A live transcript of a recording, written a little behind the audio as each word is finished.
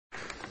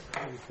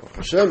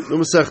Hashem, no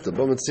Masechta,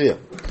 Bo Mציעא.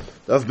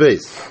 Daf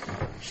Beis.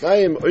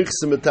 Shnayim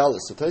oichse metalis.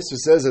 So Tosfos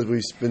says, as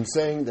we've been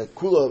saying, that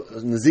Kula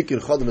Nezikin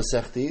Chad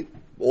Masechti,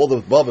 all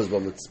the Babas,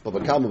 Baba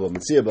Kama, Baba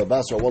Mציעא, Baba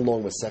Basra, are one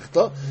long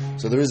Masechta.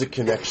 So there is a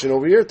connection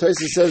over here.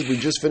 Tosfos says we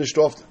just finished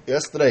off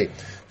yesterday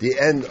the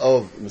end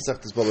of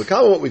Masechtas Baba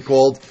Kama, what we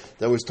called,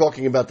 that was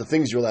talking about the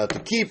things you're allowed to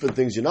keep and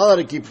things you're not allowed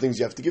to keep, things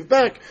you have to give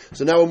back.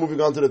 So now we're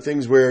moving on to the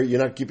things where you're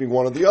not keeping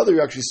one or the other,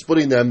 you're actually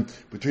splitting them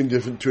between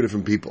two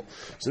different people.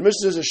 So the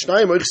Mishnah says,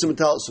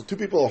 so two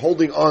people are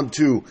holding on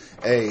to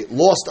a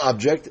lost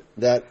object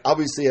that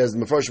obviously, as the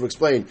Mefarshim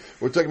explained,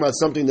 we're talking about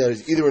something that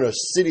is either in a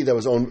city that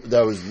was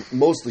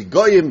mostly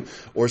Goyim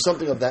or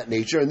something of that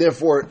nature, and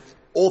therefore,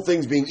 all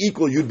things being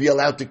equal, you'd be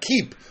allowed to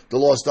keep the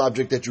lost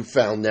object that you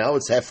found now.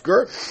 It's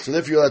hefker, so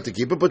therefore you're allowed to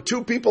keep it. But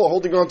two people are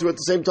holding on to it at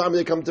the same time and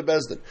they come to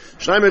Bezdin.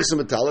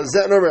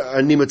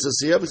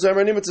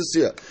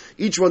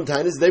 Each one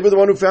tainis, they were the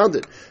one who found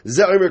it.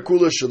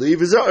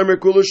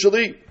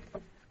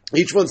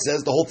 Each one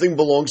says the whole thing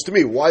belongs to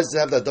me. Why does it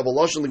have that double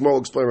lashon? The Gemara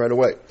will explain right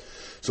away.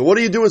 So what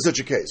do you do in such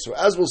a case? So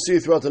as we'll see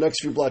throughout the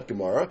next few Blat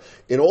Gemara,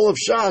 in all of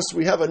Shas,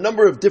 we have a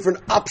number of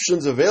different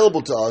options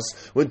available to us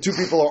when two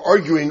people are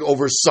arguing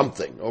over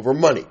something, over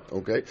money.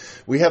 Okay,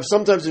 we have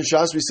sometimes in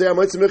Shas we say,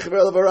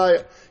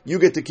 you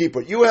get to keep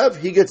what you have,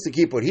 he gets to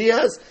keep what he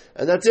has,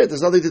 and that's it.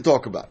 There's nothing to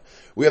talk about.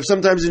 We have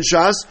sometimes in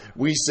Shas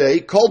we say,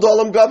 Kol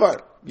Dalam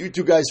Gavar. You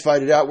two guys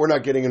fight it out, we're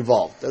not getting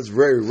involved. That's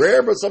very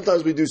rare, but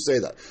sometimes we do say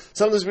that.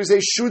 Sometimes we say,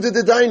 Shuda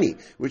de Daini,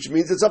 which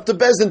means it's up to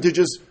Bezdin to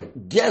just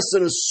guess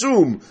and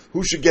assume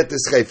who should get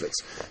this chayfetz.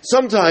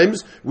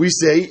 Sometimes we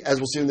say, as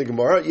we'll see in the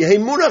Gemara,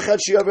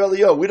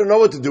 we don't know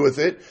what to do with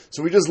it,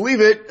 so we just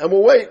leave it and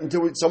we'll wait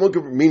until someone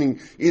could,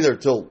 meaning either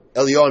till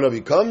Eliyahu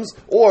Navi comes,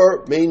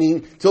 or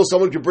meaning till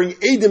someone could bring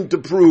Edom to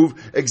prove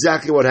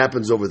exactly what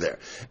happens over there.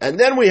 And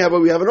then we have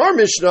in our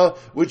Mishnah,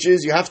 which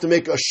is you have to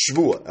make a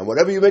shvuah, and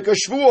whatever you make a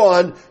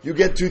shvuah on, you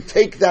get to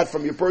take that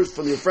from your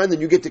friend,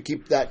 and you get to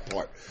keep that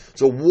part.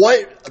 So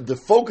what the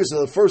focus of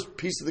the first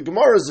piece of the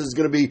Gemara is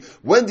going to be,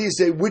 when do you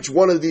say which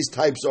one of these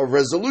types of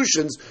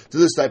resolutions to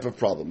this type of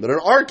problem? But in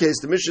our case,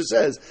 the Mishnah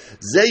says,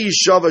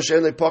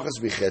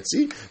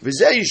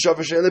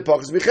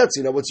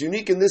 now what's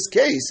unique in this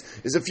case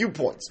is a few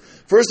points.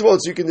 First of all,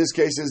 what's unique in this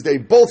case is they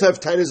both have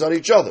tainas on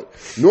each other.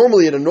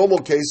 Normally, in a normal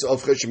case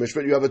of Chesed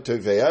Mishpat, you have a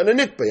Teveya and a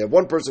Nitbe. You have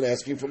one person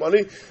asking for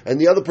money,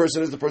 and the other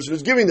person is the person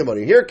who's giving the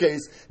money. In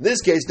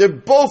this case, they're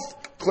both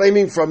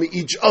claiming from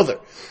each other.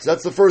 So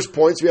that's the first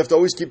point. So we have to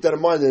always keep that in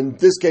mind. And in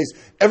this case,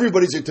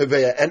 everybody's a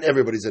Teveya and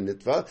everybody's a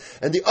Nitva.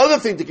 And the other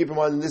thing to keep in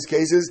mind in this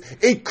case is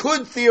it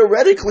could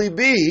theoretically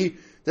be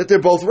that they're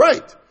both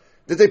right,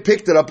 that they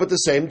picked it up at the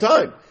same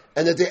time,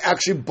 and that they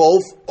actually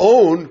both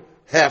own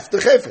half the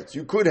chayfetz.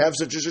 You could have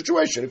such a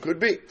situation. It could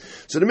be.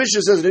 So the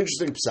Mishnah says an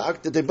interesting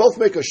psak, that they both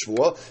make a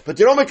shvuah, but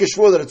they don't make a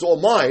shvuah that it's all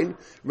mine.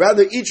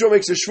 Rather, each one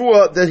makes a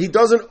shvuah that he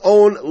doesn't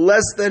own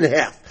less than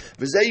half.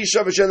 What's the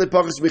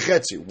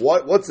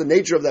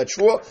nature of that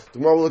shvuah? The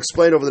Gemara will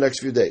explain over the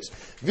next few days.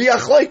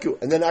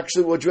 And then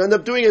actually what you end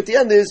up doing at the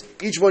end is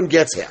each one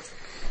gets half.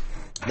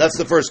 That's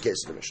the first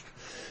case of the Mishnah.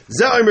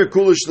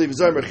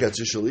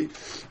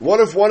 What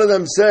if one of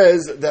them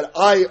says that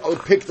I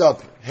picked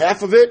up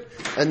half of it,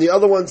 and the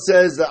other one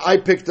says that I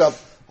picked up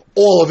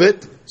all of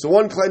it? So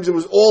one claims it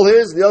was all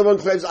his, and the other one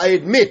claims I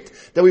admit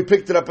that we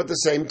picked it up at the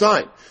same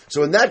time.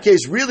 So in that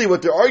case, really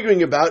what they're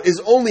arguing about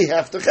is only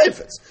half the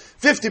chayfetz.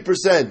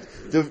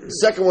 50%, the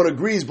second one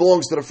agrees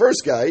belongs to the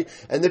first guy,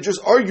 and they're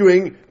just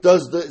arguing,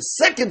 does the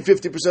second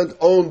 50%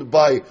 owned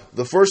by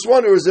the first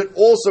one, or is it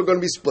also going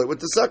to be split with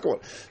the second one?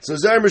 So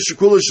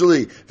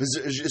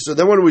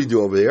then what do we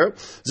do over here?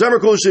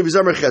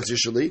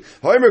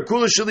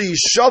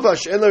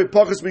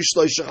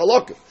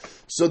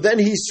 So then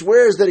he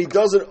swears that he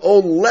doesn't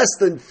own less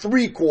than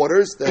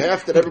 3/4, the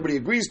half that everybody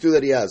agrees to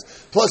that he has,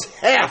 plus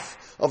half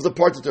of the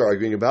part that they're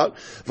arguing about.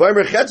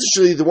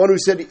 The one who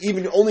said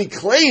even only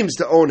claims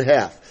to own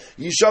half.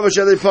 He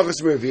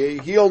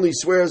only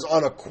swears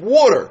on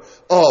 1/4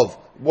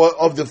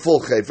 of the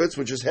full chayfetz,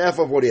 which is half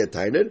of what he had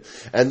tainted.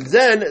 And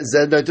then,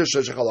 so one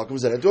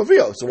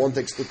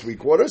takes the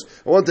 3/4,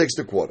 and one takes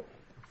the 1/4.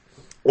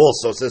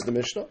 Also, says the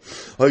Mishnah,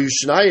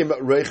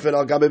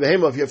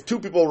 if you have two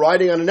people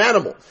riding on an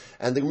animal,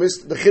 and the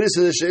chiddush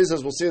of this is,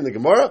 as we'll see in the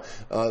Gemara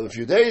in a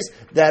few days,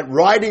 that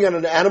riding on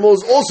an animal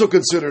is also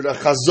considered a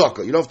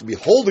chazaka. You don't have to be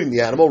holding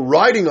the animal.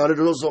 Riding on it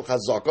is also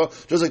chazaka.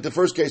 Just like the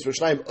first case where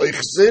Shnayim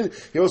oichsin,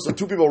 here also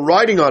two people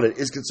riding on it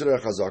is considered a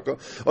chazaka.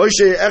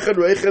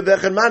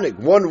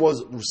 One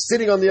was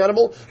sitting on the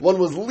animal, one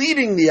was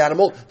leading the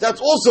animal.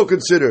 That's also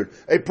considered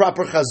a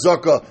proper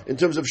chazaka in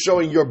terms of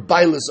showing your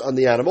bailus on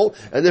the animal,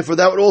 and therefore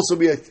that would also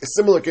be a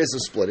similar case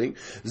of splitting.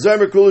 In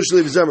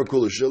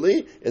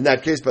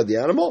that case by the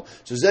animal.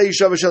 So in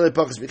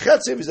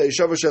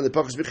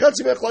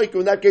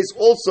that case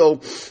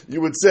also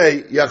you would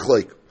say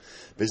yachloik.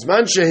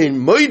 Bisman shehin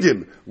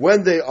moidim,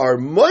 when they are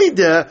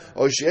moide,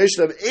 or sheyesh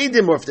lev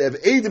edim, or if they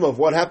have edim of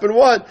what happened,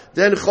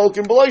 then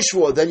cholkim b'loy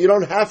shvua. Then you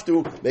don't have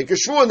to make a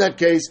shvua in that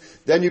case.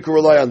 Then you can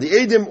rely on the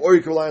edim, or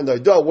you can rely on the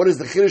idah. What is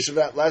the chiddush of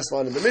that last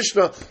line in the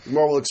Mishnah? The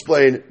Gemara will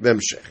explain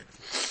v'emshech.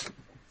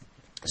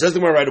 Says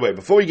the Gemara right away.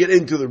 Before we get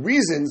into the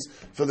reasons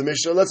for the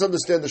Mishnah, let's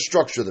understand the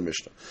structure of the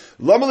Mishnah.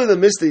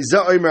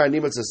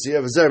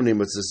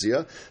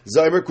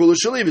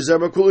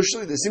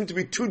 There seem to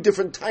be two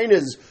different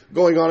tainas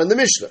going on in the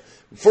Mishnah.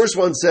 The first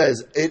one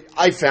says,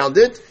 I found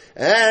it,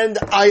 and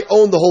I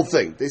own the whole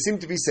thing. They seem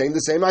to be saying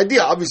the same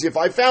idea. Obviously, if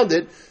I found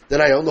it,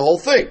 then I own the whole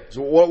thing.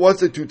 So what's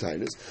the two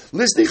tainas?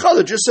 Listi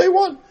chala, just say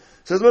one.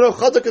 Says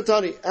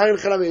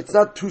it's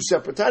not two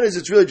separate tainas,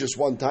 it's really just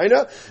one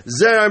taina. It's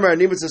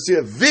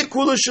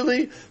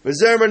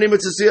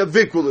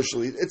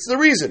the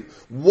reason.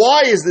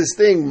 Why is this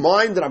thing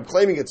mine that I'm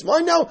claiming it's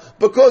mine now?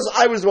 Because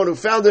I was the one who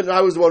found it and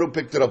I was the one who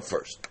picked it up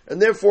first.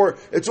 And therefore,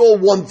 it's all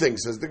one thing,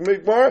 says the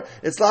Gemara.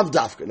 It's lav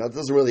dafka. Now, it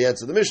doesn't really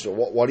answer the Mishnah.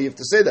 What do you have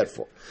to say that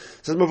for?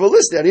 It says,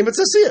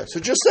 so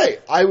just say,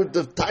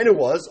 the taina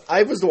was,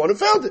 I was the one who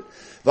found it.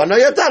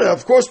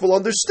 Of course, we'll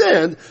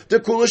understand the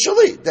kula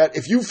shali, that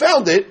if you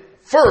found it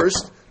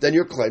first, then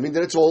you're claiming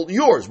that it's all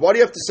yours. Why do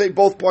you have to say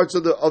both parts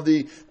of the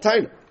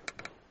taina?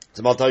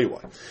 So I'll tell you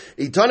why.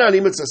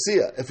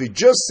 If he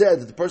just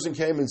said that the person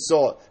came and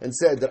saw and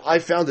said that I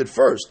found it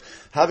first,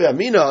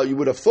 you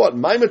would have thought,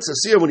 my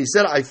mitzasiyah, when he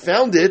said I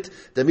found it,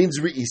 that means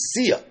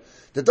re'isiyah.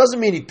 That doesn't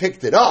mean he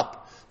picked it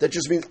up. That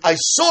just means I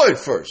saw it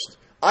first.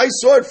 I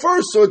saw it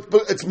first, so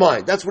it's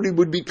mine. That's what he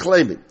would be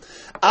claiming.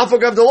 You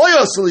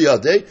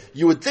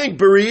would think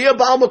Beriya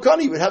Baal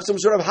Makani would have some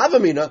sort of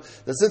havamina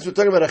that since we're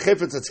talking about a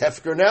chayfetz that's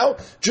hefker now,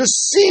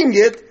 just seeing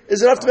it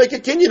is enough to make a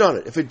kinyan on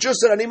it. If it just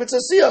said ani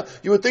mitzasiyah,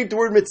 you would think the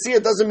word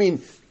mitzasiyah doesn't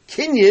mean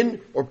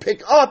kinyan or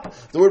pick up.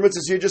 The word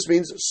mitzasiyah just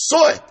means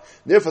saw it.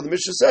 Therefore, the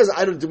Mishnah says,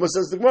 I don't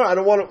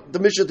want the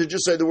Mishnah to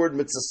just say the word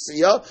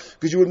mitzasiyah,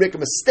 because you would make a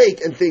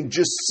mistake and think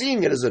just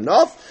seeing it is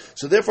enough.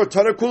 So therefore,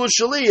 Tana Kula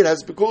Shali, it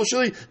has Kula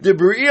Shali, the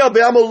Beriya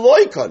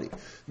Be'amaloi Kani.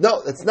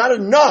 No, that's not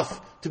enough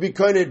to be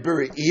koined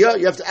b're'iyah.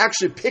 You have to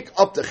actually pick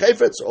up the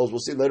chayfetz, or as we'll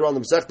see later on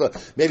in the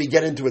Masechta, maybe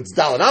get into its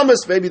dalan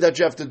amas, maybe that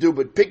you have to do,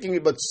 but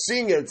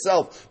seeing it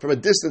itself from a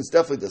distance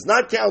definitely does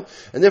not count,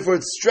 and therefore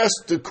it's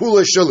stressed to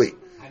kula shali.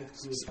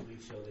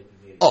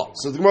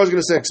 So the Gemara is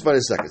going to explain in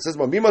a second. It says,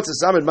 the Gemara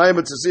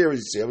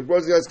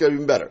is going to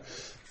even better.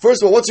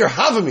 First of all, what's your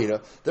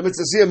havamina? The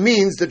mitzasiyah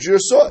means that you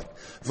saw it.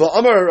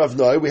 V'amar Rav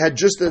Noi, we had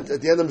just at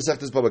the end of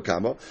Masechtas Baba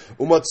Kama,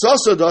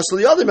 umatzasa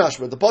dasli yadim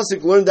mashma. The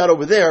pasuk learned that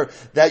over there,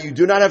 that you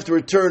do not have to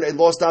return a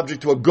lost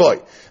object to a goy.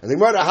 And the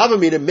Gemara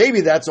havamina,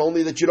 maybe that's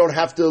only that you don't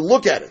have to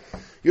look at it.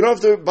 You don't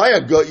have to buy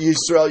a goy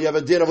Yisrael. You have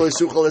a din of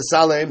Yisuchal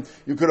Salem.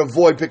 You could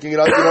avoid picking it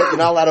up. You're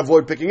not allowed to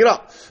avoid picking it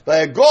up. By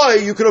a goy,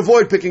 you can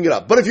avoid picking it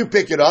up. But if you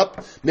pick it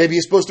up, maybe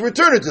you're supposed to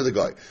return it to the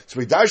goy. So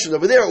we darshan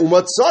over there.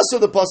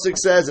 Umatzasa, the pasuk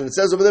says, and it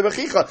says over there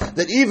Bechicha,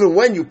 that even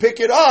when you pick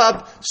it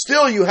up,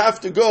 still you have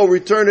to go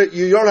return it.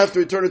 You don't have to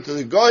return it to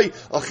the goy.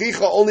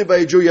 Achicha, only by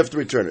a Jew you have to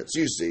return it. So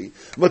you see,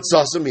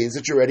 matzasa means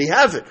that you already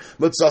have it.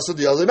 Matzasa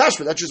the other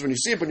mashma. That's just when you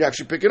see it, when you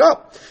actually pick it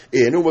up.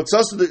 In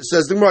umatzasa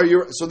says the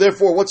Gemara. So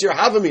therefore, what's your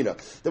havamina?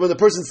 Then when the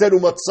person said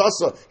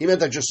umatzasa, he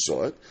meant I just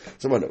saw it.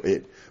 Someone know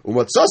it.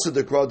 Umatzasa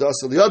the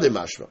kradasa the other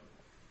mashma.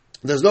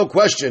 There's no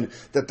question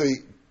that the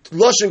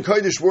Lashon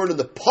Kodesh word in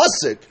the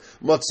pasuk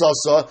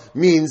matzasa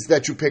means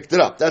that you picked it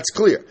up. That's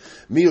clear.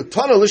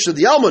 Miyutana lisha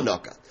the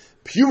almanaka.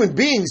 Human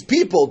beings,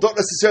 people, don't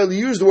necessarily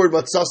use the word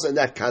matzasa in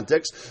that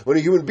context. When a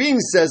human being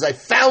says, I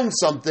found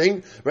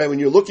something, right, when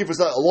you're looking for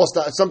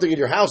something in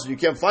your house and you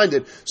can't find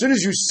it, as soon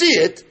as you see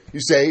it, you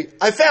say,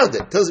 I found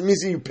it. Doesn't mean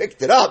that you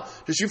picked it up,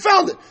 just you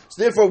found it.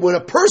 So therefore, when a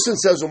person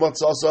says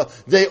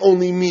matzasa, they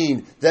only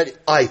mean that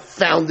I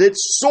found it,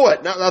 saw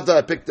it, not that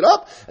I picked it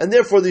up, and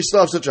therefore they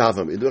still have such a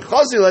havamid.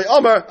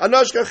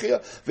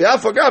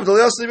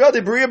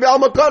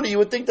 You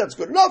would think that's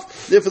good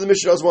enough, therefore the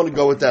Mishnah doesn't want to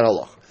go with that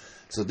halach.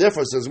 So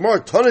therefore, it says more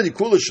Tana di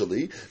kula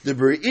shali the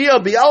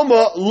beriya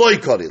bialma loy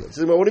kadila.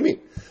 So what do you mean?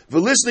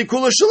 V'lisni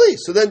kula shali.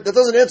 So then that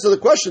doesn't answer the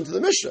question to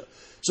the Mishnah.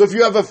 So if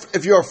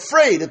you're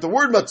afraid that the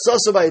word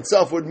matzasa by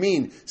itself would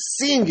mean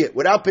seeing it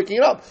without picking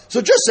it up,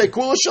 so just say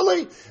kula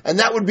shali, and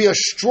that would be a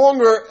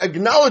stronger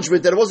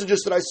acknowledgement that it wasn't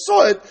just that I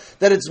saw it,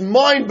 that it's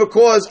mine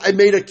because I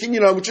made a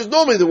kinyan on, which is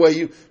normally the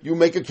way you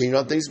make a kinyan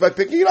on things by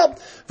picking it up.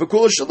 For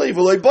kula shali,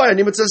 v'loy bay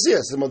ani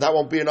matzasiyah. So that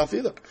won't be enough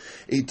either.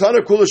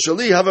 Itana kula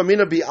shali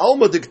havamina bi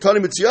alma diktani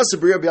mitziyasa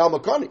b'riya bi alma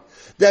kani.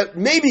 That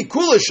maybe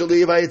kula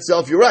shali by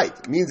itself, you're right,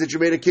 it means that you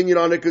made a kinyan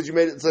on it because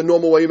it's a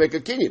normal way you make a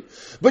kinyan.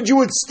 But you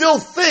would still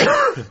think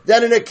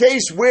that in a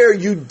case where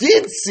you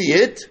did see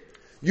it,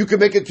 you could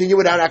make a kinyan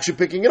without actually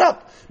picking it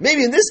up.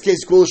 Maybe in this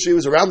case, kula shali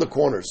was around the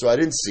corner, so I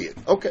didn't see it.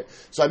 Okay,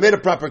 so I made a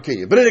proper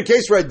kinyan. But in a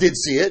case where I did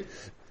see it,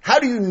 How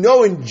do you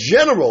know in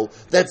general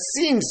that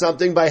seeing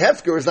something by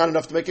hefker is not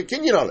enough to make a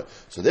kinyan on it?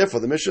 So therefore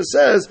the Mishnah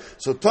says,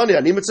 so Tani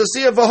ani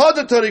mitzasiyah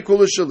v'hada Tani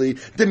kula shali,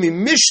 demi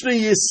Mishnah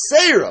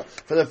yisera,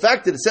 for the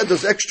fact that it said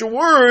those extra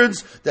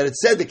words, that it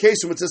said the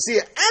case of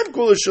mitzasiyah and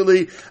kula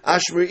shali,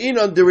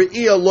 ashmeri'inan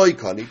dere'iyah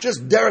loikani,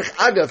 just derech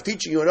agav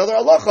teaching you another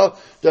halacha,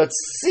 that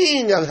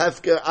seeing a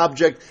hefker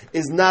object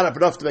is not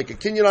enough to make a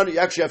kinyan on it, you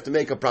actually have to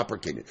make a proper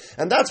kinyan.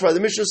 And that's why the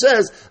Mishnah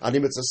says, ani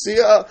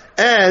mitzasiyah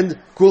and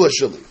kula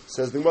shali.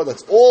 Says the Gemara,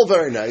 that's all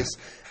very nice,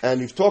 and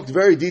you've talked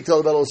very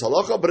detailed about this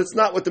halacha, but it's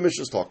not what the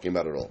Mishnah is talking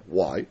about at all.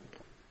 Why? It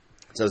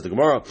says the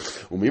Gemara,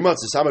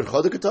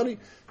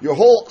 your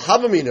whole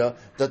havamina,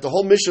 that the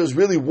whole Mishnah is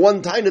really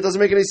one time, it doesn't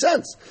make any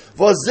sense.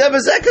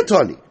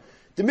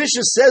 The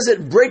Mishnah says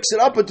it breaks it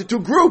up into two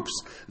groups.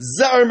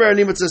 According to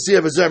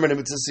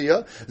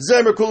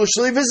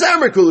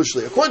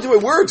the way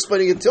we're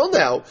explaining it till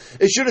now,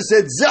 it should have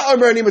said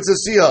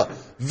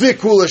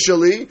Vikula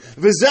Shali,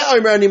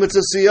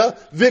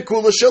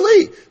 Vikula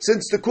Shali,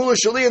 since the Kula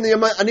Shali and the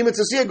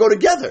Animatzasiyah go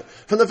together.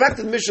 From the fact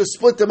that the Mishnah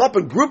split them up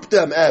and grouped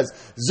them as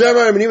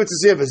Zermer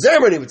Animatzasiyah,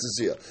 Vizermer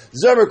Animatzasiyah,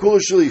 Zermer Kula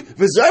Shali,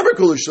 Vizermer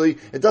Kula Shali,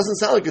 it doesn't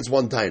sound like it's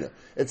one taina.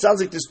 It sounds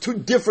like there's two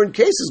different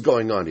cases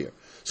going on here.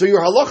 So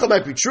your halacha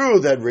might be true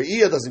that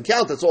Re'iyah doesn't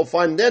count, that's all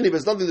fine and dandy, but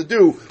it's nothing to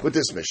do with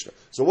this Mishnah.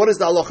 So what is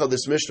the halacha of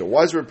this Mishnah?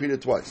 Why is it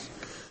repeated twice?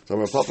 Some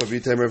people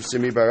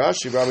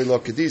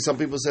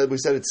said, we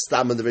said it's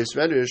Stam in the Beis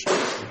Medrash,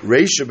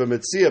 Reisha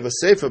b'Metziah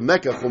v'Sefer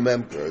Mekach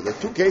u'Memker. There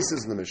are two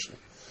cases in the Mishnah.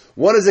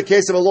 One is a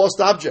case of a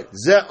lost object.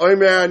 Zeh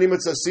Omer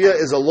Animatzasiyah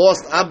is a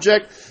lost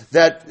object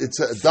that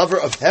it's a davar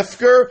of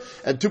hefker,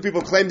 and two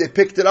people claim they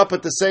picked it up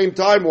at the same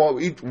time. Well,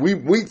 we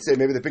say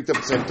maybe they picked it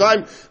up at the same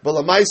time, but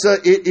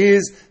Lamaisa, it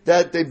is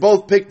that they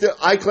both picked it.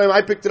 I claim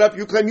I picked it up,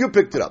 you claim you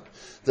picked it up.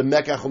 The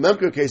Mekach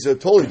u'Memker case is a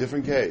totally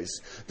different case.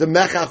 The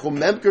Mekach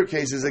u'Memker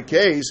case is a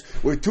case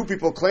where two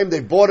people claim they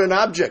bought an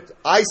object.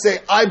 I say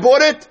I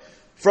bought it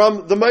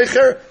from the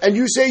Meicher, and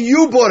you say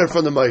you bought it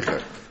from the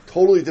Meicher.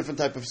 Totally different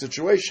type of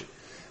situation.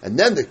 And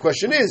then the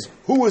question is,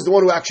 who was the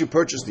one who actually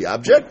purchased the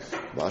object?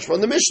 Mashma in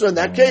the Mishnah. In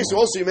that case,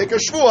 also you make a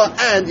shvua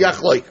and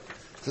yachloik.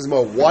 Says,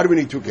 why do we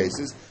need two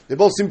cases? They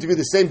both seem to be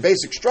the same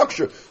basic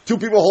structure. Two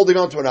people holding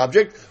on to an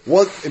object.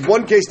 In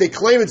one case, they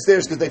claim it's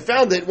theirs because they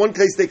found it. In one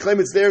case, they claim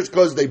it's theirs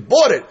because they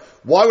bought it.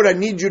 Why would I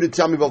need you to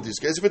tell me both these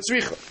cases? If it's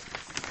richa,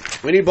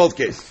 we need both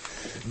cases.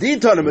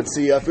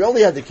 If we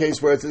only had the case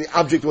where the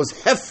object was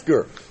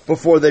hefker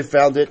before they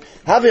found it,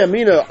 Havi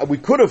Amina, we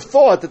could have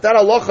thought that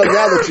halacha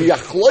now that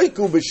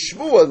yachloiku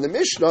b'shvua in the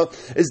Mishnah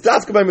is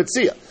dafka by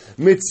Mציעא.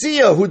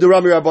 Mציעא hu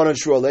derami Rabbanan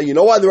shvua. You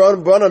know why the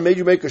Rabbanan made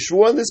you make a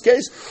shvua in this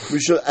case? We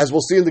should, as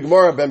we'll see in the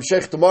Gemara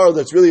b'Hemshech tomorrow,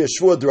 that's really a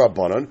shvua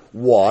d'Rabbanan.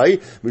 Why?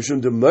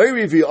 Mishum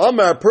demari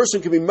v'amar. A person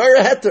can be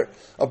mera heter.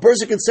 A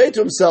person can say to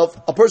himself,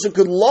 a person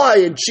could lie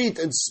and cheat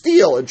and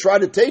steal and try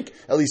to take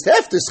at least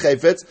half this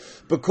chayfetz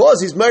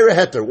because he's mera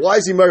heter. Why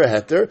is he mera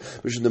heter?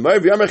 Mishum demari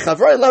v'amar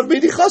chavrai lav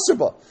midi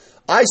chasarba.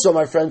 I saw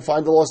my friend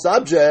find the lost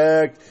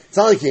object. It's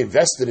not like he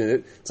invested in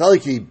it. It's not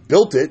like he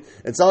built it.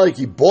 It's not like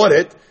he bought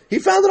it. He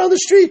found it on the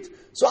street.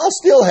 So I'll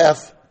steal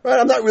half. Right?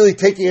 I'm not really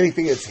taking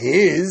anything that's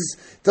his.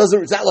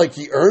 It's not like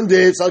he earned it.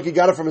 It's not like he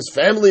got it from his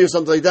family or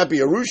something like that, be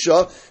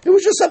Yerusha. It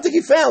was just something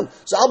he found.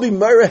 So I'll be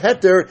Meir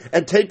Heter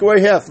and take away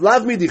half.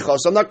 Lav midichos.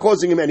 I'm not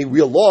causing him any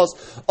real loss.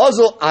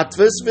 Azal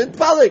atvis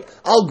v'tpalik.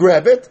 I'll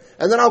grab it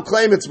and then I'll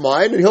claim it's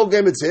mine and he'll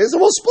claim it's his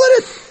and we'll split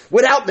it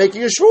without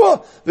making a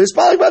shvua.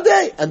 V'tpalik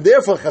badei. And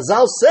therefore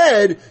Chazal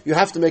said you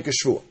have to make a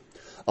shvua.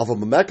 By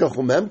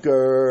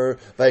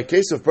a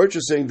case of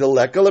purchasing the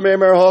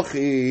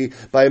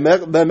by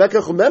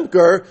mekach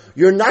umemker,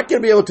 you're not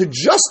going to be able to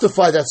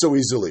justify that so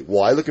easily.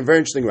 Why? Look at very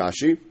interesting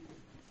Rashi.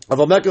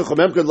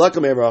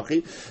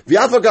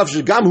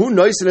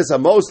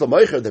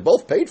 They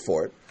both paid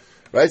for it.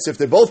 Right? So if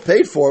they both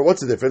paid for it,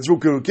 what's the difference? We're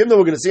going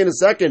to see in a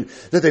second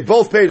that they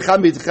both paid. So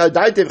in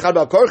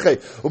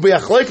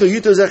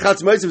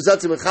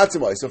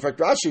fact,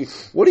 Rashi,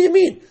 what do you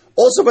mean?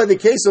 Also by the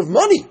case of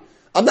money.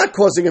 I'm not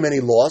causing him any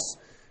loss,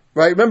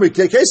 right? Remember, in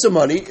the case of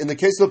money, in the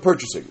case of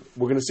purchasing,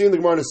 we're going to see in the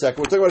Gemara in a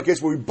second, we're talking about a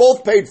case where we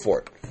both paid for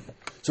it.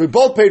 So we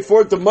both paid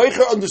for it, the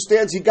Meicher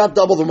understands he got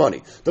double the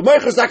money. The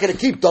Meicher's not going to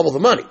keep double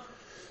the money.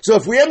 So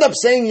if we end up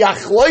saying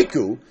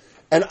Yachloiku,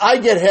 and I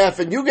get half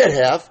and you get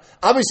half,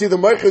 obviously the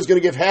Meicher is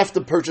going to give half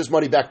the purchase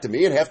money back to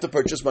me and half the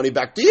purchase money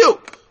back to you.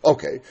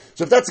 Okay,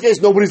 so if that's the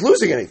case, nobody's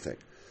losing anything.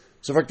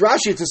 So for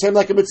Rashi, it's the same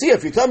like a Mציעא.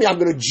 If you tell me I'm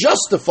going to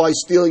justify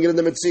stealing it in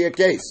the Mציעא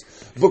case,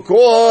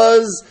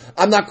 because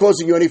I'm not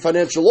causing you any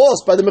financial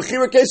loss, by the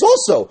Mechira case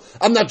also,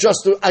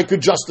 I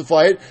could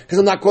justify it because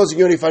I'm not causing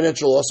you any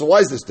financial loss. So why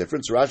is this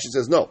different? So Rashi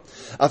says no.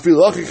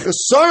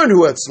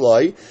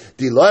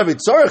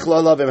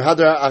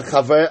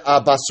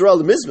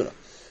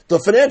 The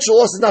financial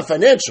loss is not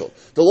financial.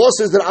 The loss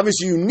is that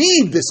obviously you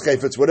need this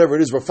chayfetz, whatever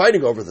it is we're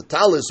fighting over, the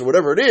talis or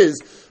whatever it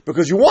is,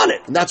 because you want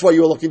it, and that's why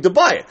you were looking to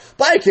buy it.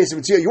 By a case of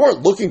Mציעא, you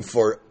weren't looking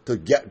for it to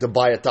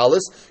buy a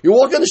talis. You were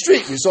walking on the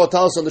street, you saw a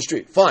talis on the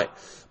street. Fine.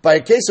 By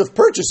a case of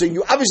purchasing,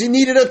 you obviously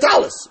needed a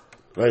talis.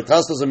 Right?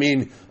 Talis doesn't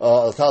mean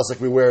talis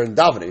like we wear in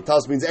davening.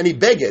 Talis means any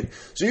beged.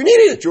 So you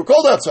needed it. You were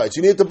cold outside, so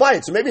you needed to buy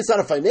it. So maybe it's not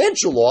a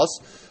financial loss,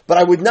 but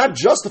I would not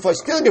justify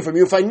stealing it from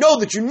you if I know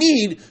that you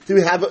need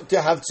to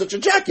have such a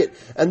jacket.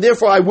 And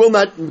therefore I will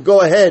not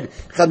go ahead.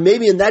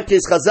 Maybe in that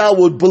case Chazal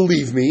would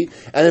believe me,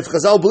 and if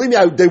Chazal believe me,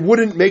 they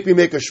wouldn't make me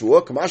make a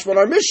shvua. Kamashman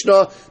our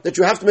Mishnah, that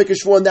you have to make a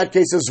shvua in that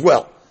case as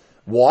well.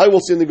 Why? We'll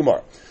see in the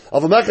Gemara.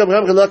 If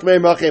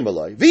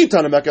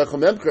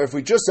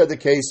we just said the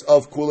case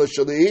of Kula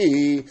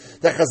Shali,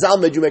 that Chazal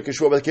made you make a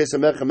shvua by the case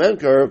of Mechem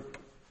Memker,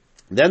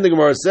 then the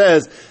Gemara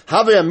says,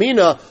 over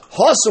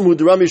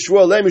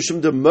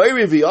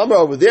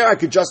there I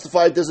could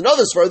justify it. There's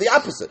another svar, the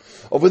opposite.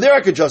 Over there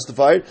I could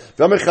justify it.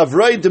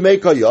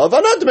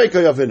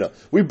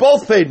 We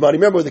both paid money.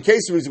 Remember, the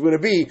case was going to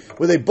be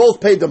where they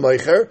both paid the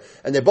meicher,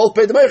 and they both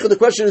paid the meicher. The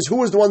question is, who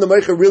was the one the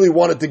meicher really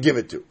wanted to give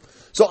it to?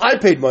 So I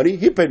paid money,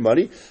 he paid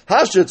money.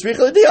 I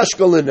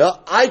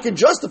can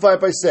justify it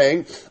by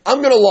saying,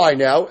 I'm going to lie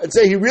now and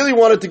say he really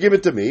wanted to give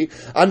it to me.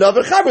 And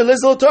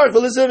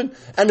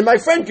my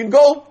friend can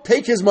go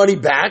take his money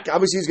back.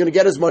 Obviously he's going to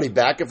get his money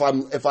back if I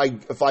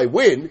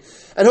win,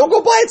 and he'll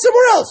go buy it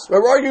somewhere else.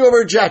 We're arguing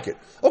over a jacket.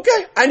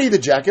 Okay, I need the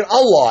jacket.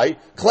 I'll lie,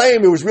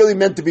 claim it was really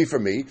meant to be for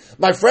me.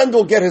 My friend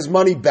will get his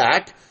money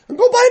back and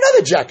go buy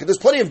another jacket. There's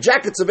plenty of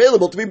jackets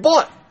available to be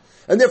bought.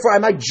 And therefore, I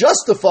might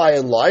justify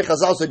and lie.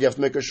 Chazal said you have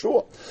to make a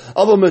shvua.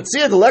 By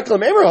Mציעא,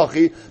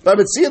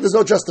 there's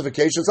no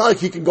justification. It's not like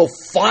he can go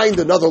find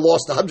another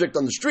lost object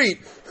on the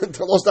street.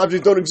 The lost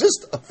objects don't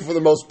exist for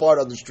the most part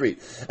on the street.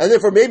 And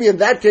therefore, maybe in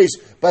that case,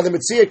 by the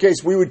Mציעא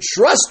case, we would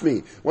trust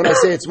me when I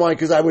say it's mine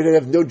because I would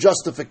have no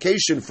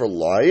justification for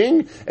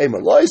lying. So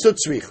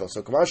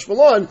Kamash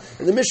Malon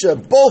and the Mishnah,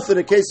 both in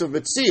a case of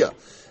Mציעא,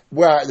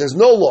 where there's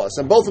no loss,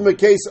 and both in the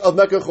case of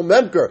Mekach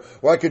Memker,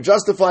 where I could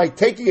justify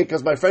taking it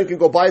because my friend can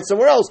go buy it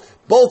somewhere else,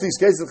 both these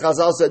cases,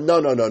 Chazal said,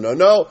 no,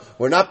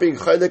 we're not being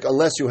chaylik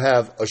unless you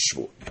have a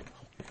shvu.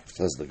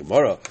 Says the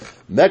Gemara,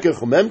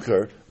 Mekach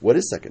Memker, what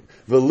is second?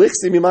 I don't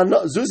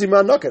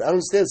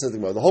understand, says the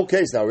Gemara. The whole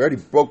case now, I already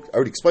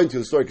explained to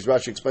you the story because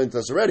Rashi explained to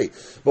us already.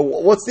 But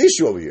what's the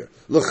issue over here?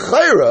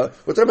 L'chayra,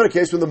 we're talking about a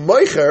case when the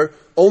Meicher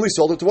only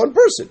sold it to one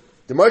person.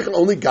 The Meicher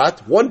only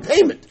got one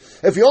payment.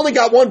 If he only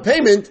got one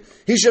payment,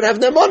 he should have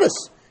nemanis.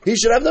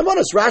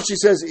 Rashi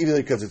says, either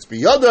because it's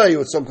biyada,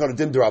 or some kind of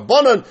din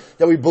d'Rabbanan,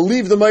 that we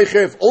believe the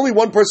Meicher, if only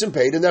one person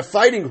paid, and they're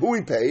fighting who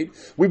he paid,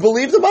 we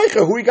believe the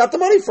Meicher, who he got the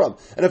money from.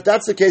 And if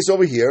that's the case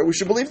over here, we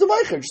should believe the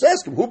Meicher. Just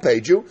ask him, who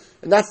paid you?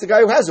 And that's the guy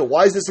who has it.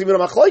 Why is this even a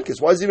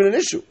machlokes? Why is it even an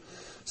issue?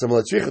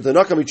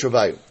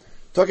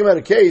 Talking about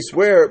a case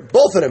where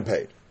both of them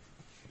paid.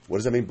 What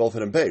does that mean, both of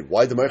them paid?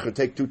 Why did the Meicher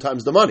take 2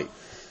 times the money?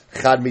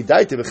 One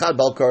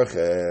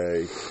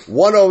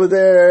over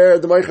there,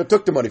 the Meicher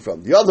took the money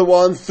from. The other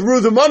one threw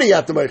the money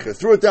at the Meicher,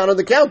 threw it down on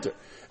the counter.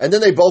 And then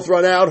they both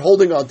run out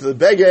holding on to the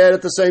beged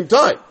at the same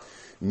time.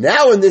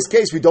 Now in this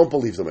case, we don't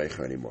believe the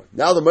Meicher anymore.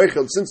 Now the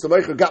Meicher, since the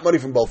Meicher got money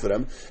from both of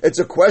them, it's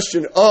a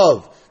question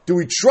of, do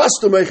we trust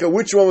the Meicher?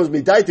 Which one was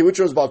Midaiti? Which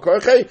one was Bal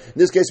Karche? In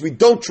this case, we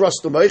don't trust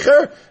the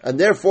Meicher, and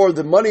therefore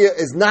the money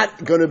is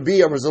not going to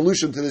be a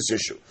resolution to this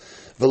issue.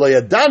 It's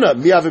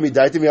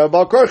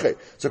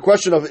a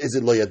question of, is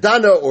it lo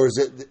yadana, or is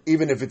it,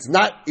 even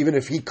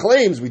if he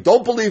claims, we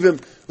don't believe him.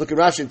 Look at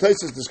Rashi and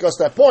Tosfos discuss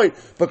that point,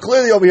 but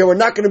clearly over here we're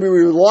not going to be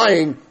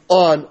relying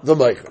on the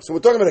Meicher. So we're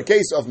talking about a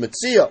case of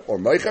Mציעא or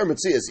Meicher.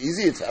 Mציעא is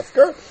easy, it's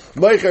Hefker.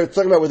 Meicher, it's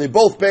talking about where they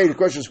both paid. The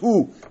question is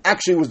who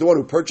actually was the one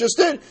who purchased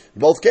it.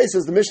 In both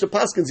cases, the Mishnah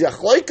Paskins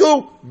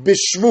Yachleiku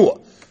b'shvua.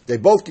 They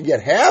both can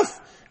get half.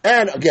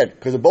 And again,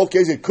 because in both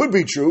cases it could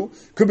be true,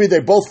 could be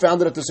they both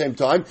found it at the same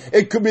time,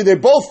 it could be they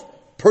both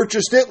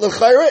purchased it,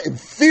 l'chayra. In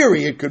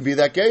theory it could be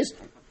that case.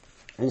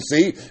 We'll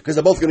see, because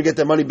they're both going to get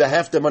their money back,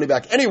 half their money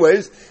back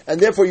anyways, and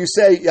therefore you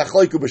say,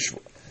 yachleiku b'shvu.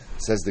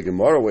 Says the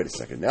Gemara, wait a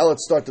second, now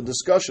let's start the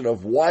discussion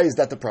of why is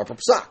that the proper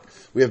psak.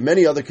 We have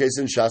many other cases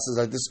in Shas, as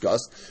I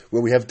discussed,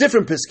 where we have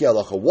different piskei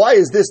halacha. Why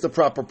is this the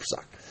proper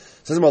psak?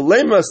 Says our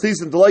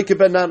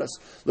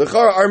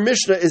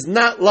Mishnah is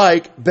not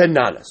like Ben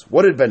Nanas.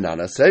 What did Ben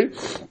Nanas say?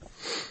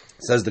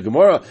 Says the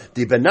Gemara,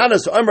 the Ben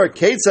Nanas Amar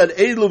Keitzad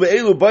Elu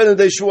ve'elu Bailan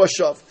Deishu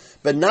Ashav.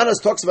 Ben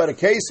Nanas talks about a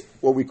case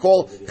what we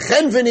call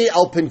Chenvini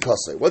al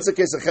Pinkasei. What's the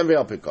case of Chenvini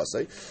al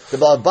Pinkasei? The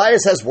Baal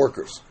Bayis has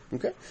workers,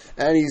 okay,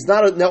 and he's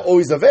not now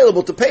always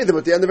available to pay them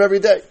at the end of every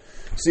day.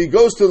 So he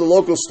goes to the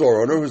local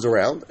store owner who's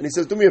around, and he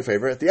says, do me a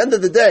favor, at the end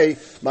of the day,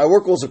 my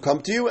workers will come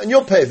to you, and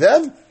you'll pay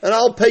them, and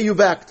I'll pay you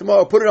back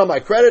tomorrow. Put it on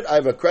my credit. I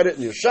have a credit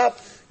in your shop.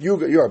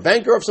 You're a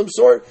banker of some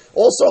sort,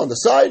 also on the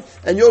side,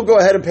 and you'll go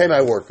ahead and pay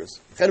my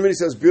workers. Chenvini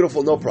says,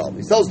 beautiful, no problem.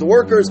 He tells the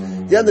workers,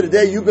 at the end of the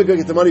day, you go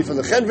get the money from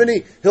the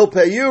Chenvini, he'll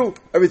pay you,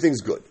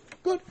 everything's good.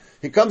 Good.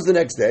 He comes the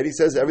next day, and he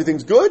says,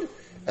 everything's good,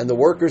 and the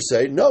workers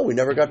say, no, we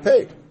never got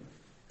paid.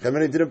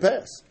 Chenvini didn't pay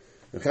us.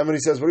 The Chenvini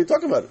says, what are you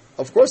talking about?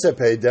 Of course I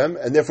paid them,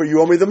 and therefore you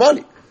owe me the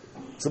money.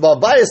 So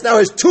Baal Bayis now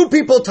has 2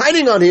 people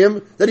tining on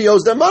him that he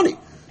owes them money.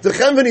 The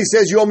Chenvini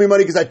says, you owe me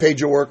money because I paid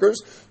your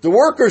workers. The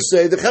workers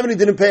say, the Chenvini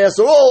didn't pay us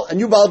at all, and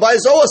you Baal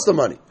Bayis owe us the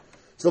money.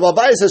 So Baal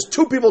Bayis has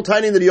 2 people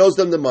tining that he owes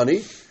them the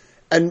money,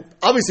 And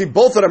obviously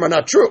both of them are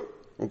not true.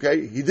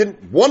 Okay?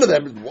 One of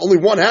them, only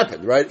one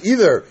happened, right?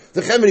 Either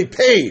the Chemini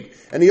paid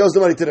and he owes the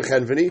money to the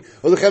Chemini,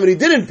 or the Chemini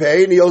didn't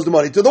pay and he owes the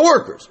money to the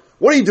workers.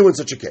 What do you do in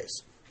such a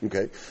case?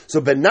 Okay?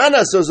 So Ben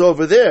Nana says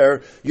over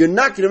there, you're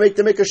not going to make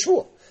them make a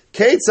shvua.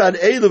 Keitzad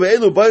elu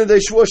ve'elu b'aynu de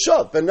shvua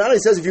shav. Ben Nana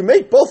says if you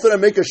make both of them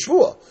make a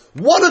shvua,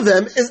 one of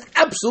them is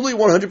absolutely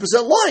 100%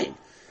 lying.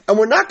 And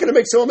we're not going to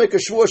make someone make a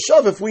shvua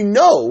shav if we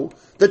know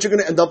that you're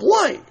going to end up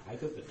lying. I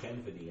thought the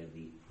Chenvini and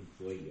the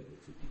employee are the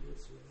two people that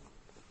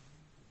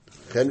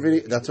swear.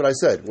 Chenvini, that's what I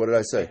said. What did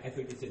I say? I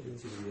thought you said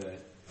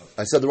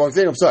I said the wrong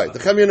thing. I'm sorry. The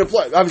Chenvini and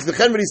employee. Obviously, the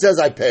Chenvini says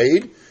I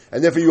paid,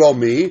 and therefore you owe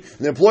me. And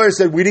the employer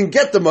said we didn't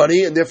get the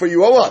money, and therefore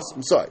you owe us.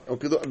 I'm sorry.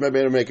 Okay, maybe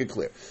I'll make it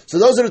clear. So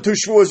those are the two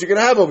shvuas you're going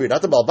to have over here.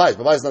 Not the Balbais.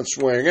 Balbais is not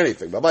swearing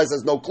anything. Balbais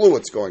has no clue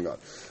what's going on.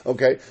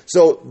 Okay,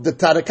 so the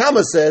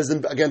Tanakama says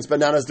against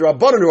Bananas, the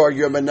Rabbanan who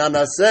argue,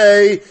 Bananas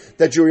say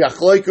that you're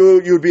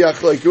Yachloiku, you would be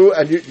Yachloiku,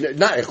 and you,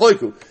 not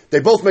Yachloiku. They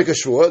both make a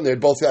shvua, and they'd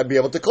both be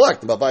able to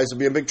collect. The Balbais would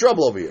be in big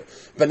trouble over here.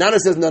 Banana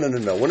says, no.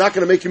 We're not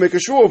going to make you make a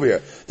shvua over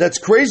here. That's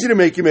crazy to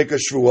make you make a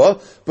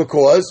shvua,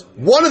 because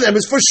one of them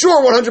is for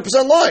sure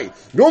 100% lying.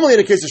 Normally in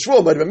a case of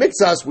shvua, but in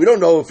mitzvahs, we don't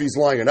know if he's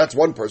lying or not. It's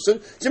one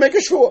person. So you make a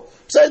shvua.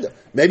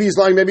 Maybe he's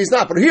lying, maybe he's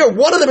not. But here,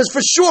 one of them is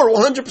for sure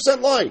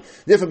 100% lying.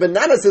 Therefore,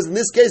 Banana says, in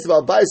this case, the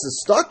Balbais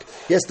is stuck.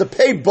 He has to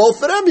pay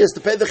both of them. He has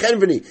to pay the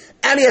Chenvini,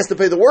 and he has to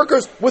pay the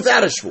workers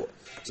without a shvua.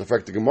 So,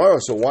 for the Gemara,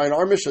 so why in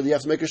our Mishnah do you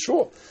have to make a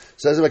shvua?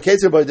 Says in a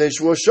case of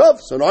shvua shav.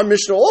 So in our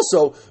Mishnah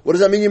also, what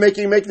does that mean? You're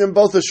making them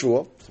both a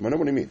shvua. So I know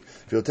what do you mean.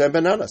 Feel 10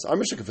 bananas. Our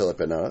Mishnah can fill up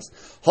bananas.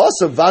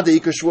 Hasa vada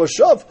ika shvua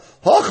shav.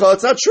 Hacha,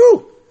 it's not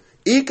true.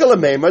 Ika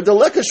lemema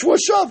deleka shvua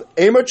shav.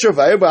 Emer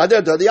chavaya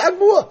ba'adeh dadi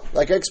agmua.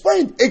 Like I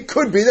explained, it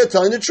could be they're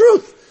telling the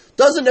truth.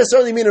 Doesn't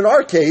necessarily mean in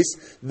our case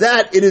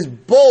that it is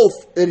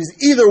both, it is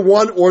either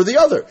one or the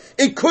other.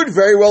 It could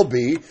very well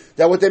be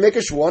that what they make a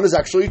shvua on is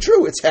actually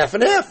true. It's half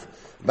and half.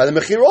 By the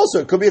Mechir also,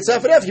 it could be it's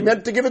half and half. He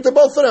meant to give it to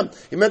both of them.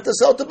 He meant to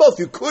sell it to both.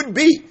 You could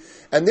be.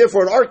 And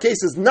therefore, in our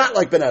case, it's not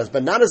like Bananas.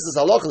 Bananas is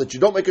halacha that you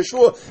don't make a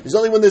shvua is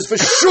only when there's for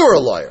sure a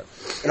liar.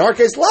 In our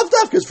case, lav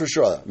dafka is for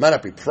sure. It might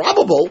not be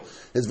probable.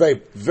 It's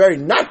very, very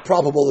not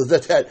probable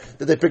that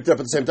they picked it up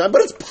at the same time,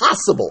 but it's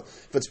possible.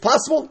 If it's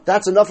possible,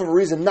 that's enough of a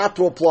reason not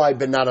to apply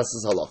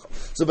Bananas' halacha.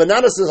 So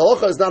Bananas'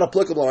 halacha is not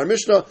applicable in our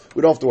Mishnah.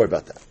 We don't have to worry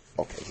about that.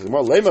 Okay. So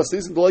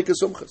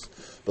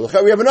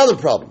but we have another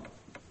problem.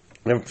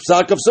 We have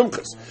psak of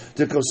sumchas.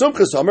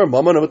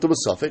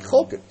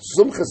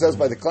 Sumchas says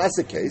by the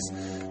classic case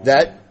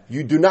that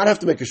you do not have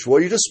to make a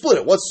shvua, you just split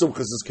it. What's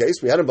Sumchas' case?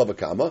 We had in Baba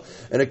Kama,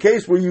 in a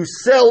case where you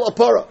sell a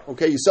para.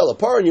 Okay, you sell a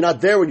para and you're not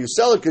there when you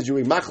sell it because you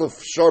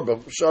machlef shar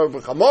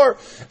b'chamar,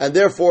 and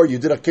therefore you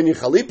did a kinyan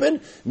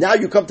chalipin. Now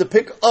you come to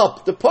pick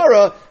up the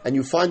para and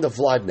you find the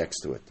vlad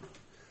next to it.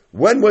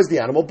 When was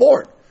the animal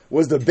born?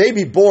 Was the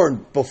baby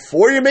born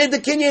before you made the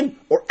kinyan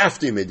or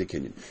after you made the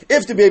kinyan?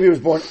 If the baby was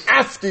born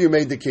after you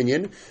made the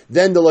kinyan,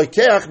 then the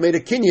lokeach made a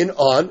kinyan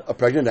on a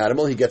pregnant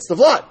animal, he gets the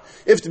vlad.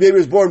 If the baby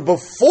was born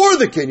before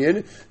the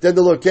kinyan, then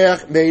the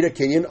lokeach made a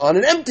kinyan on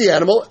an empty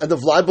animal, and the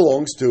vlad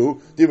belongs to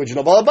the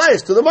original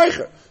balabayas, to the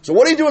meicher. So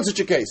what do you do in such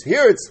a case?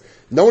 Here it's,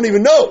 no one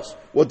even knows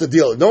what the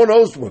deal is. No one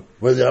knows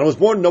where the animal was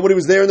born. Nobody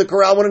was there in the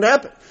corral when it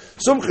happened.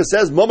 Sumcha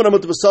says,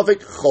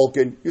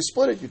 you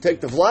split it. You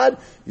take the vlad,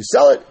 you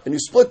sell it, and you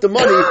split the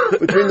money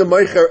between the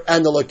meicher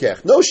and the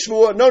lokech. No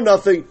shvua, no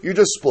nothing. You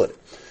just split it.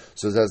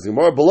 So it says the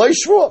Gemara, b'loi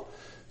shvua.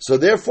 So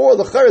therefore,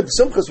 the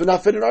sumchas would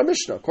not fit in our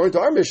Mishnah. According to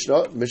our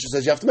Mishnah, the Mishnah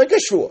says you have to make a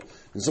shvua.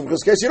 In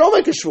sumchas case, you don't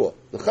make a shvua.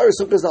 The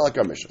sumchas is not like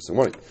our Mishnah. So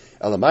what?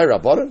 Elamai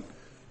rabbanan.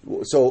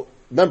 So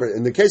remember,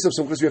 in the case of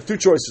sumchas, we have two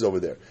choices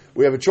over there.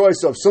 We have a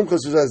choice of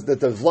sumchas who says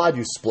that the vlad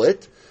you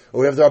split. Or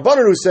we have the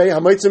Rabbanan who say,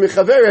 Hamaitza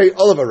Michavere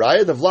Olav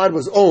Araya, the vlad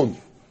was owned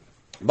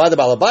by the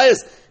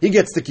Balabayas, he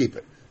gets to keep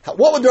it.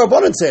 What would the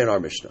Rabbanan say in our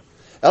Mishnah?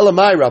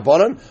 Elamai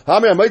Rabbanan,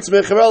 Hamaitza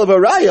Michavere Olav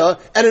Araya,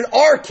 and in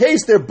our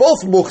case they're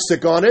both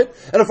muksik on it,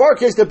 and if our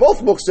case they're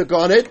both muksik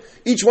on it,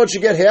 each one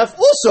should get half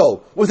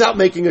also, without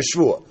making a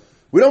shvua.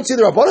 We don't see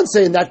the Rabbanan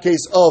say in that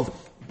case of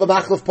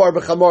b'machlef par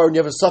b'chamar, and you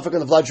have a suffix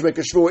and the vlad should make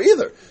a shvua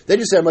either. Then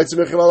you say,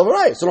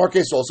 so in our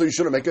case also, you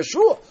shouldn't make a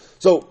shvua.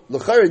 So,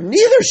 l'chayr,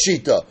 neither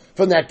shita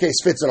from that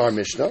case fits in our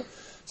Mishnah.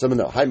 So,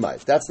 no, hi,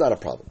 Mike, that's not a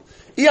problem.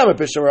 If you're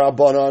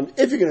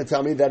going to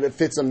tell me that it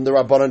fits in the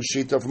Rabbanan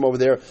shita from over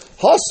there,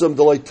 hasam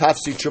deloy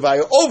tafsi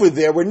travaya over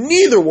there, where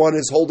neither one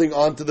is holding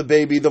on to the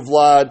baby, the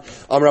vlad,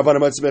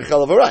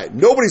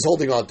 nobody's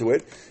holding on to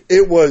it.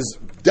 It was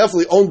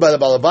definitely owned by the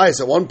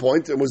Balabayas at one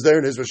point and was there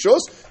in his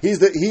Rishos.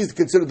 He's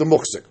considered the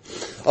muksik.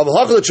 Over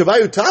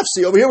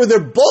here, where they're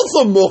both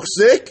a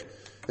muksik,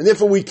 and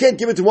therefore we can't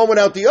give it to one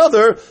without the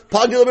other,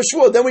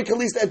 then we can at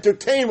least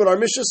entertain what our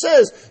Mishnah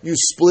says. You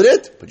split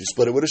it, but you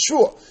split it with a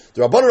shua.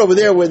 The Rabbanan over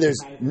there, when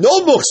there's no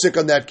muksik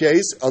on that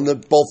case, on the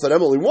both of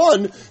them, only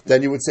one,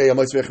 then you would say,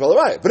 but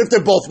if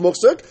they're both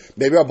muksik,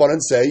 maybe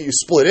Rabbanan say, you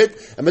split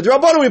it, and with the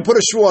Rabbanan we put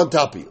a shua on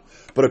top of you.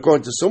 But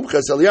according to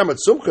Sumchas, Eliyamet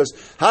Sumchas,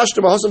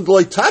 Hashtam Hasam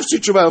D'loi Tafshi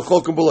Travail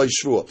Cholkim B'loi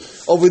Shvua.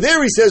 Over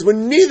there he says,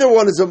 when neither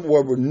one is,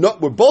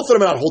 we're both of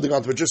them are not holding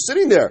on to it, just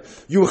sitting there.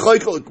 You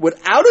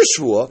without a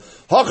Shvua,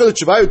 Hachal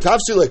Travail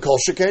Tafshi Le Kol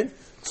Shekain.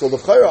 So the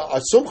Chayra,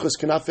 our Sumchas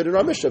cannot fit in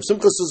our Mishnah. If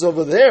Sumchas is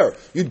over there,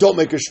 you don't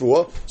make a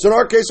Shvua. So in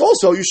our case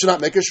also, you should not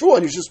make a Shvua,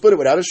 and you should split it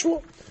without a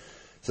Shvua.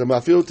 So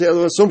Mafilu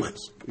Te'elu Sumchas.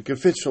 You can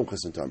fit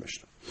Sumchas into our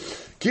Mishnah.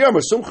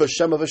 Remember,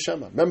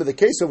 the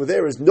case over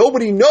there is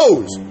nobody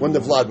knows when the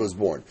Vlad was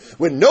born.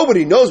 When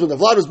nobody knows when the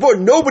Vlad was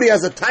born, nobody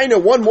has a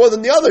taina one more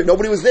than the other.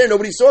 Nobody was there,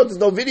 nobody saw it, there's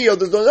no video,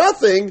 there's no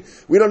nothing.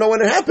 We don't know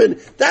when it happened.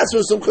 That's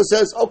when Sumcha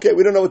says, okay,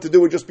 we don't know what to do,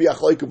 we'll just be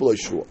achleiku b'lo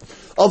shua.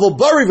 Avol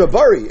bari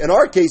v'bari, in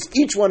our case,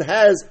 each one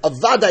has a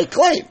vadai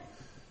claim.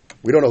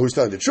 We don't know who's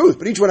telling the truth,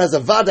 but each one has a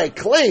vadai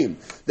claim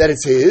that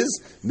it's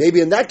his.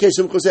 Maybe in that case,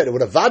 Sumcha said,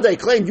 with a vadai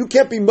claim, you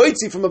can't be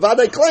moitzi from a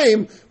vadai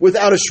claim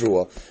without a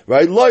shua.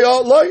 Right?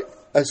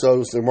 And so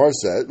the Gemara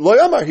said, Lo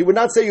Yamar, he would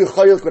not say you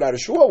chayil without a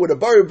shua. With a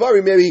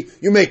bari, maybe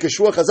you make a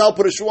shua. Chazal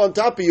put a shua on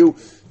top of you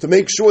to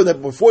make sure that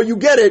before you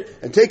get it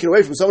and take it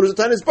away from someone who's a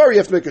tainis bari, you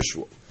have to make a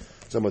shua.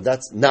 So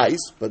that's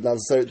nice, but not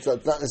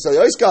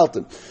necessarily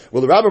oiskalton.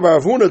 Well, the Rabbi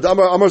Baravuna,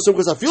 Amar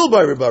Sumchas Afil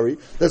bari,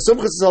 that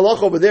Sumchas'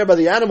 halach over there by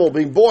the animal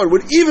being born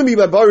would even be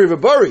by bari.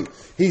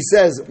 He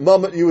says,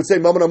 you would say,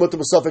 Maman Amut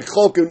Masafik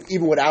Cholkin,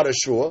 even without a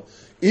shua,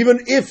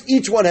 even if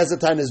each one has a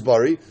tainis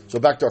bari. So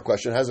back to our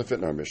question, has a fit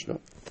in our Mishnah?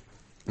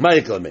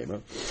 Another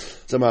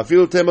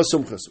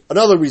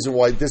reason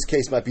why this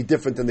case might be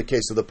different than the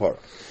case of the parah.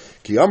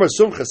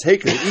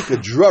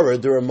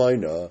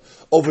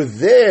 Over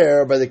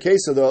there, by the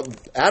case of the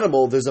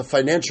animal, there's a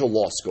financial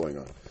loss going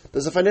on.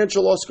 There's a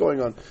financial loss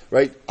going on,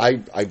 right? I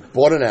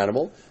bought an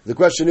animal. The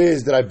question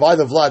is, did I buy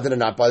the vlad? Did I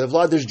not buy the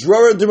vlad? There's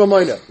drara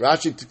d'mamayna.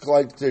 Rashi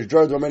says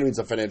drara d'mamayna means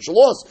a financial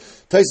loss.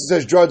 Taisa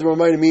says drara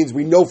d'mamayna means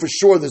we know for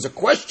sure there's a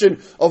question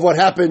of what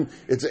happened.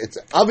 It's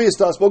obvious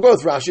to us. We'll go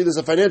with Rashi. There's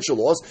a financial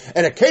loss.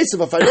 And a case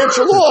of a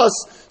financial loss,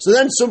 so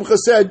then Sumcha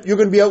said,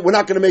 we're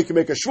not going to make you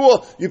make a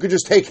shvua. You could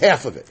just take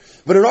half of it.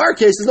 But in our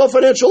case, there's no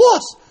financial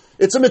loss.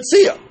 It's a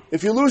mציעא.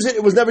 If you lose it,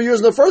 it was never yours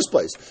in the first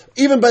place.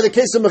 Even by the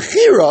case of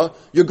mechira,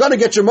 you're going to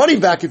get your money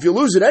back if you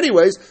lose it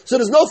anyways, so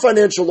there's no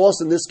financial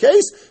loss in this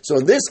case. So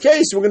in this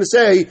case, we're going to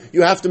say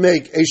you have to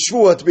make a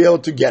shvua to be able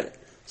to get it.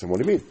 So what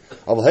do you mean?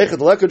 But I can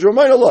look at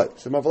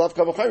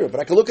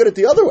it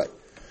the other way.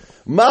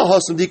 Don't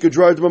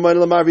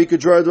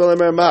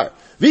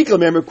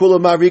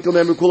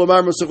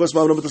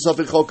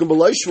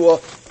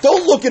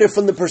look at it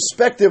from the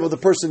perspective of the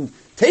person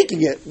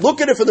taking it. Look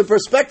at it from the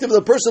perspective of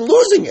the person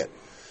losing it.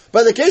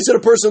 By the case of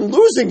the person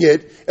losing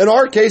it, in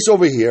our case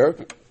over here,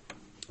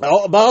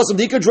 each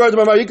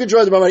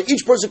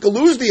person can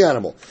lose the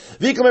animal.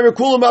 Really,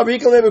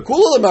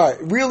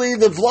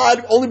 the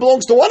vlad only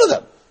belongs to one of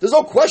them. There's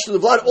no question the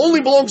vlad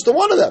only belongs to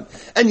one of them.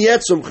 And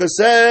yet, Sumcha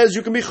says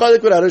you can be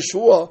chalik without a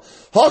shua.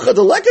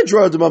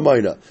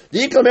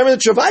 The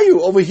chavayu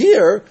over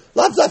here,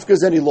 not dafka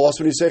is any loss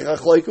when you say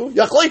yachlaiku.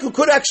 Yachlaiku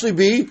could actually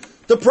be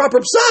the proper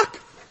psak.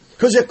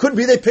 Because it could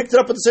be they picked it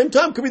up at the same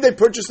time. Could be they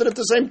purchased it at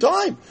the same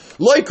time.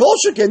 Like kol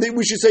sheken,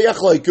 we should say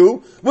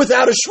yachlaiku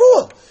without a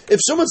shua. If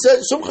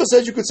Sumcha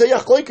says you could say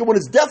yachlaiku when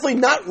it's definitely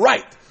not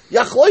right.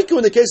 Yachlaiku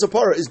in the case of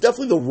para is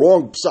definitely the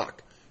wrong psak.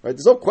 Right?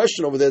 There's no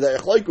question over there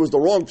that Echlaiku is the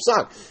wrong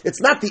psak.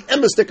 It's not the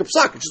emistic of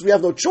psak, it's just we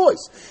have no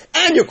choice.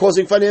 And you're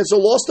causing financial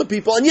loss to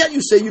people, and yet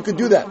you say you could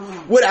do that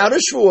without a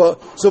shua.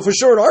 So for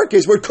sure in our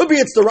case, where it could be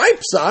it's the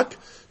right psak,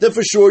 then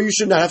for sure you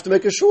should not have to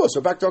make a shua. So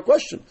back to our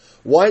question.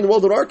 Why in the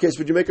world in our case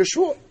would you make a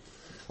shua?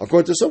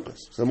 According to Sumchas.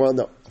 Someone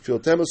no. I feel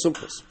tema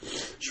Sumchas.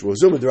 Shua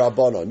zuma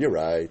d'Rabbanan. You're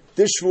right.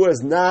 This shua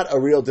is not a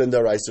real din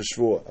d'oraisa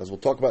shua. As we'll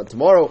talk about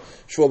tomorrow,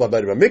 shua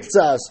b'bayit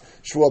b'miktzas,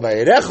 shua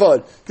b'ayit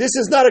echad. This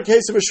is not a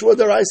case of a shua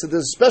d'oraisa.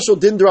 There's a special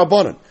din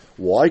d'Rabbanan.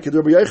 Why? Because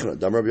Rabbi Yechanan.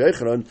 Dam Rabbi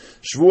Yechanan.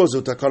 Shua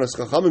zu takanas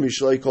chachamim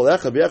mishlei kol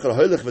echad b'echad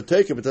hoylech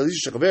v'teike b'talish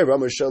shechaver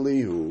v'amar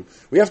shalihu.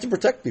 We have to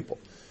protect people.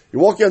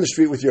 You're walking on the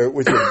street with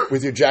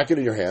your jacket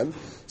in your hand.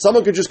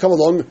 Someone could just come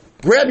along,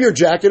 grab your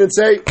jacket, and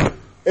say,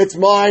 "It's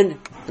mine,"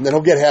 and then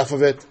he'll get half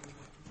of it.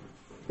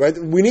 Right?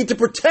 We need to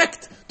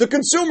protect the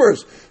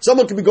consumers.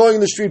 Someone could be going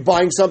in the street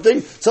buying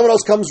something. Someone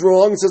else comes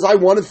wrong and says, "I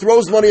want it,"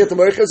 throws money at the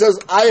merchant, says,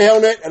 "I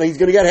own it," and he's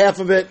going to get half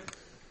of it.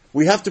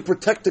 We have to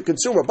protect the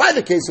consumer. By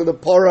the case of the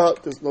para,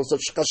 there's no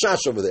such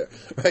chashash over there,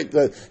 right?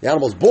 The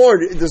animal's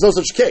born, there's no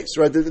such case,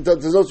 right?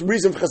 There's no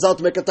reason for Chazal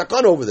to make a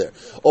takan over there.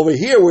 Over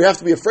here, we have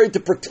to be afraid to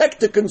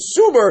protect the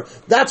consumer.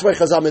 That's why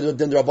Chazal made a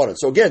din d'Rabbanan.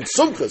 So again,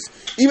 Sumchas,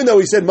 even though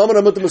he said, Maman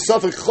Amut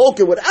Musafik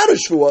Cholkin without a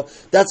shvua,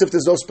 that's if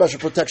there's no special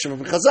protection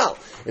from Chazal.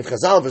 If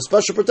Chazal has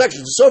special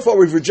protection, so far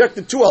we've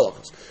rejected two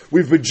halachas.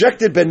 We've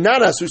rejected Ben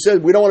Nanas, who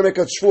said, we don't want to make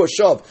a shvua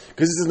shav,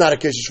 because this is not a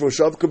case of shvua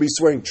shav, could be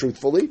swearing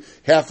truthfully.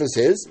 Half is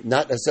his,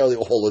 not necessarily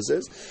all is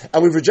his.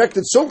 And we've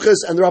rejected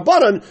Sumchas and the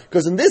Rabbanan,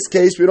 because in this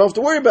case, we don't have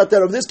to worry about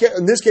that. In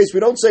this case, we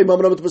don't say, in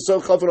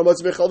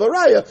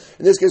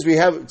this case, we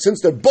have, since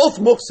they're both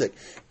muksik,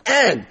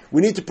 and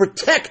we need to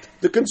protect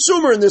the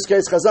consumer in this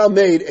case, Chazal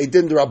made a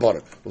din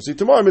d'Rabbanan. We'll see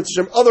tomorrow,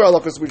 Mitzvah, other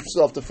halachas we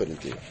still have to fit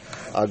into.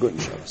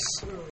 Good Shabbos.